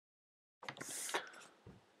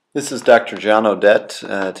This is Dr. John Odette.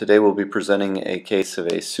 Today we'll be presenting a case of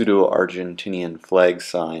a Pseudo-Argentinian flag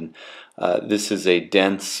sign. This is a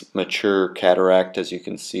dense, mature cataract. As you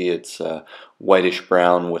can see, it's whitish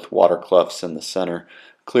brown with water cloughs in the center,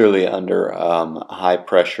 clearly under high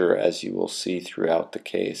pressure, as you will see throughout the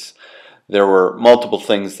case. There were multiple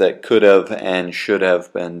things that could have and should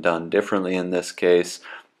have been done differently in this case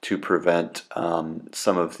to prevent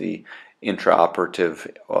some of the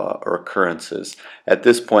intraoperative occurrences. At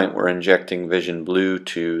this point, we're injecting vision blue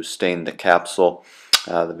to stain the capsule.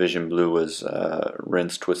 The vision blue was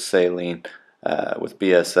rinsed with saline with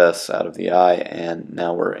BSS out of the eye, and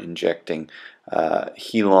now we're injecting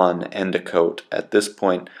Helon Endocote. At this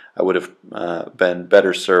point, I would have been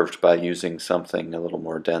better served by using something a little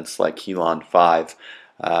more dense like Helon 5.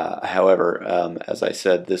 However, as I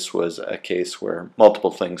said, this was a case where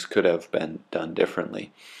multiple things could have been done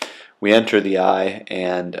differently. We enter the eye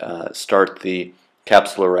and start the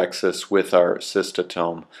capsulorhexis with our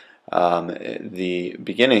cystotome. The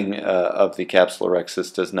beginning of the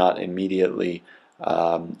capsulorhexis does not immediately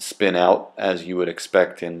spin out as you would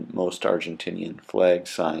expect in most Argentinian flag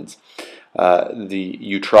signs. The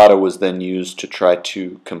Utrata was then used to try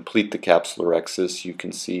to complete the capsulorhexis. You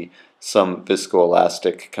can see some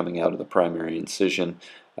viscoelastic coming out of the primary incision,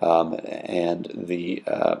 and the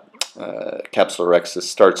capsulorhexis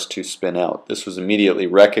starts to spin out. This was immediately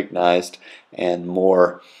recognized, and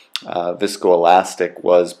more viscoelastic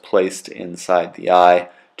was placed inside the eye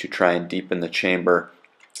to try and deepen the chamber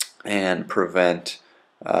and prevent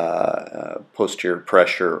posterior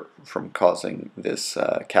pressure from causing this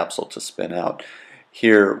capsule to spin out.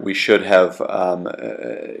 Here we should have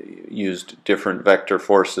used different vector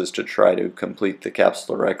forces to try to complete the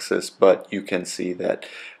capsulorhexis, but you can see that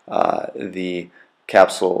the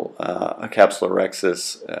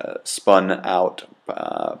capsulorhexis spun out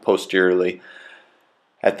posteriorly.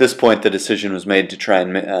 At this point, the decision was made to try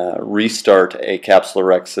and restart a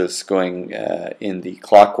capsulorhexis going in the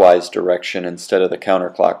clockwise direction instead of the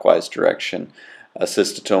counterclockwise direction. A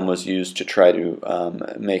cystotome was used to try to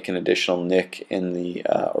make an additional nick in the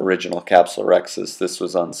original capsulorhexis. This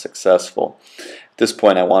was unsuccessful. At this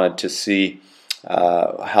point, I wanted to see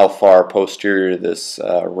how far posterior this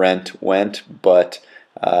rent went, but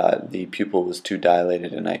the pupil was too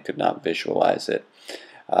dilated and I could not visualize it.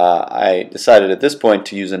 I decided at this point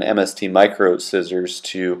to use an MST micro scissors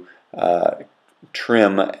to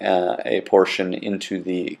trim a portion into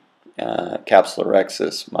the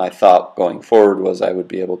capsulorhexis. My thought going forward was I would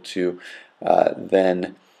be able to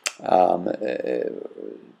then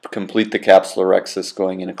complete the capsulorhexis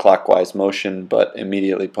going in a clockwise motion, but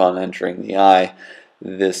immediately upon entering the eye,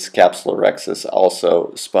 this capsulorhexis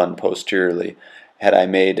also spun posteriorly. Had I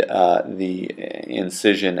made the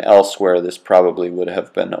incision elsewhere, this probably would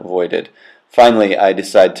have been avoided. Finally, I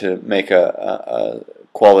decided to make a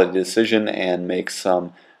quality decision and make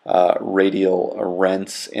some radial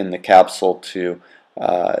rents in the capsule to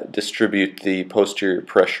distribute the posterior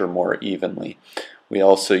pressure more evenly. We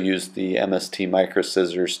also used the MST micro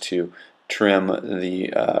scissors to trim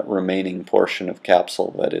the remaining portion of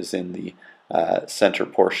capsule that is in the center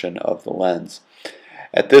portion of the lens.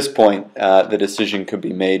 At this point, the decision could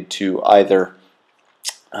be made to either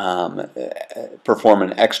perform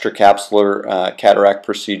an extracapsular cataract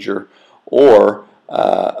procedure or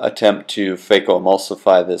attempt to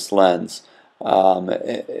phacoemulsify this lens.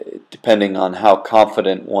 Depending on how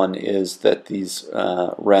confident one is that these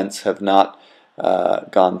rents have not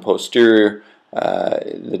gone posterior,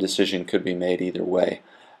 the decision could be made either way.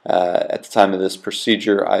 At the time of this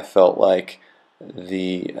procedure, I felt like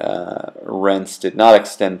the rents did not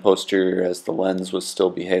extend posterior as the lens was still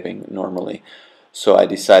behaving normally. So I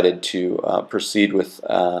decided to proceed with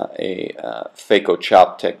a phaco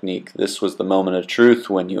chop technique. This was the moment of truth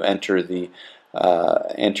when you enter the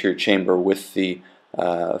anterior chamber with the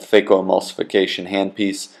phacoemulsification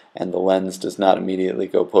handpiece and the lens does not immediately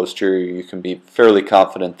go posterior. You can be fairly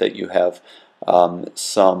confident that you have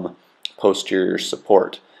some posterior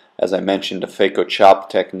support. As I mentioned, a phaco chop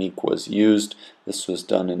technique was used. This was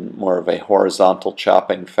done in more of a horizontal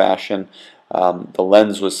chopping fashion. The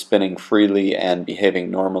lens was spinning freely and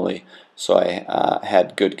behaving normally, so I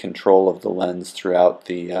had good control of the lens throughout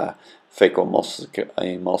the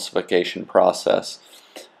phacoemulsification process.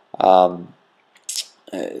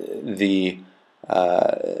 The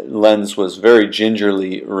lens was very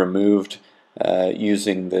gingerly removed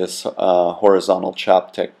using this horizontal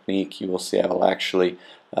chop technique. You will see I will actually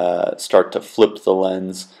start to flip the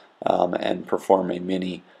lens and perform a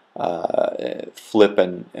mini flip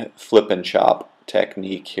and chop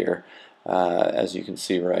technique here. as you can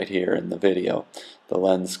see right here in the video. The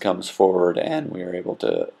lens comes forward and we are able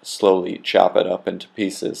to slowly chop it up into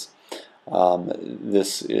pieces.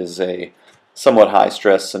 This is a somewhat high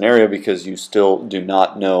stress scenario because you still do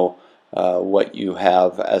not know what you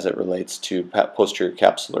have as it relates to posterior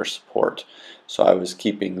capsular support. So I was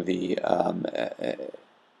keeping the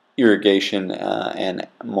irrigation and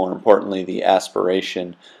more importantly the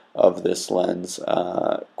aspiration of this lens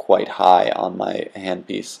quite high on my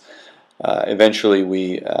handpiece. Eventually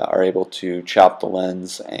we are able to chop the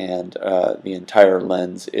lens and the entire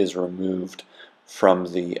lens is removed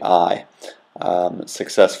from the eye.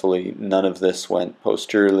 Successfully, none of this went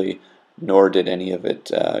posteriorly, nor did any of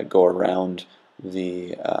it go around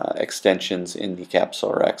the extensions in the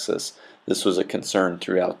capsular axis. This was a concern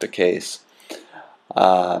throughout the case.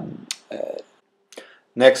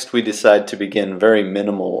 Next, we decide to begin very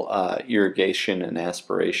minimal irrigation and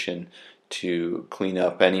aspiration to clean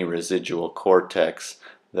up any residual cortex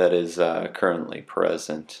that is currently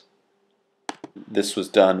present. This was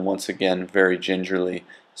done once again very gingerly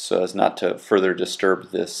so as not to further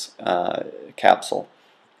disturb this capsule.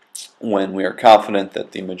 When we are confident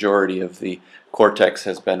that the majority of the cortex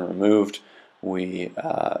has been removed, we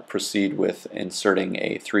proceed with inserting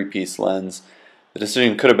a three-piece lens. The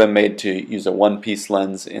decision could have been made to use a one-piece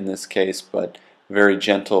lens in this case, but very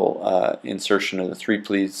gentle insertion of the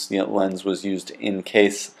three-piece lens was used in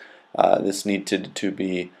case this needed to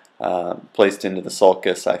be placed into the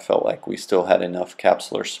sulcus. I felt like we still had enough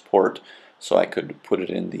capsular support so I could put it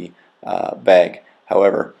in the bag.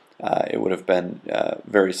 However, it would have been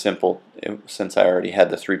very simple, since I already had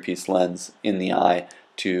the three-piece lens in the eye,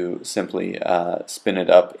 to simply spin it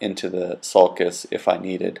up into the sulcus if I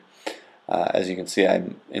needed. As you can see,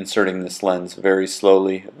 I'm inserting this lens very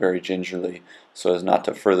slowly, very gingerly, so as not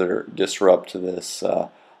to further disrupt this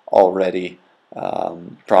already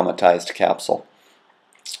traumatized capsule.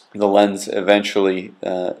 The lens eventually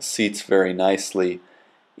seats very nicely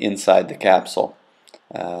inside the capsule.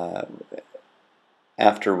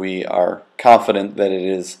 After we are confident that it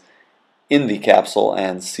is in the capsule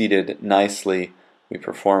and seated nicely, we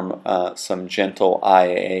perform some gentle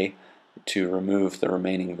IA to remove the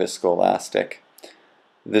remaining viscoelastic.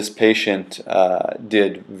 This patient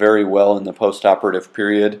did very well in the postoperative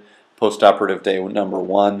period. Postoperative day number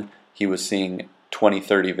 1, he was seeing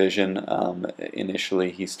 20/30 vision.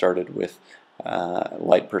 Initially he started with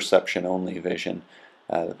light perception only vision.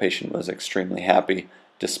 The patient was extremely happy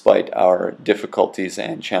despite our difficulties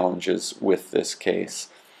and challenges with this case.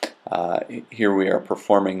 Here we are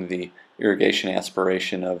performing the irrigation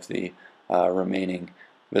aspiration of the remaining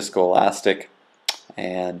viscoelastic,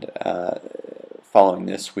 and following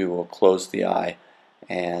this we will close the eye,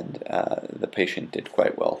 and the patient did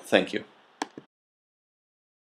quite well. Thank you.